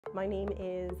My name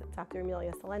is Dr.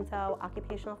 Amelia Solinto,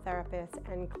 Occupational Therapist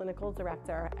and Clinical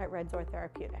Director at Red Door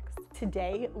Therapeutics.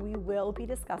 Today, we will be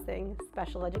discussing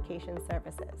special education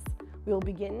services. We will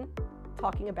begin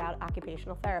talking about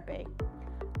occupational therapy.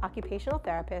 Occupational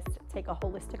therapists take a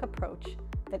holistic approach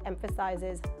that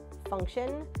emphasizes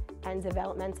function and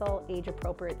developmental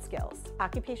age-appropriate skills.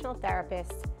 Occupational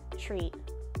therapists treat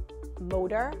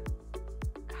motor,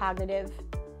 cognitive,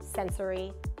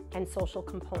 sensory, and social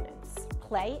components.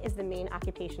 Play is the main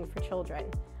occupation for children.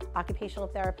 Occupational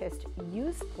therapists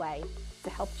use play to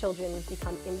help children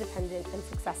become independent and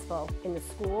successful in the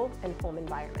school and home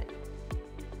environment.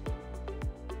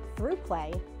 Through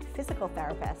play, physical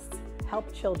therapists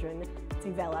help children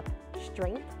develop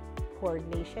strength,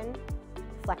 coordination,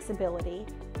 flexibility,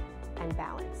 and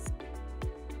balance.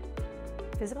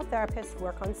 Physical therapists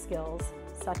work on skills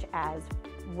such as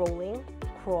rolling,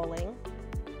 crawling,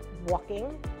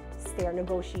 walking, stair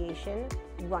negotiation,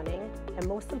 running, and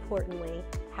most importantly,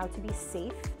 how to be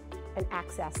safe and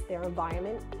access their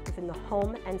environment within the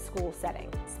home and school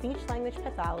setting. Speech-language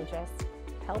pathologists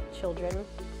help children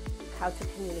how to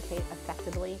communicate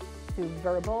effectively through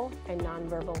verbal and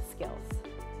nonverbal skills.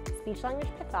 Speech-language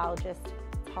pathologists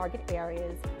target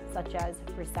areas such as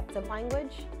receptive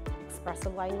language,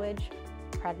 expressive language,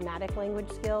 pragmatic language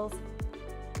skills,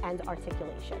 and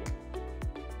articulation.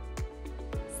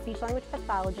 Speech-language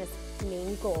pathologists'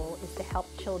 main goal is to help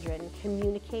children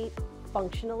communicate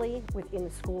functionally within the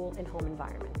school and home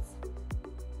environments.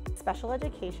 Special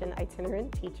education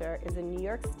itinerant teacher is a New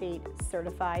York State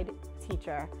certified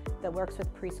teacher that works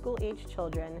with preschool-age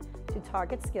children to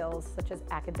target skills such as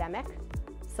academic,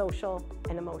 social,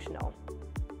 and emotional.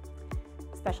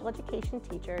 Special education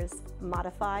teachers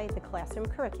modify the classroom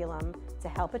curriculum to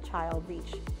help a child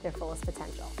reach their fullest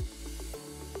potential.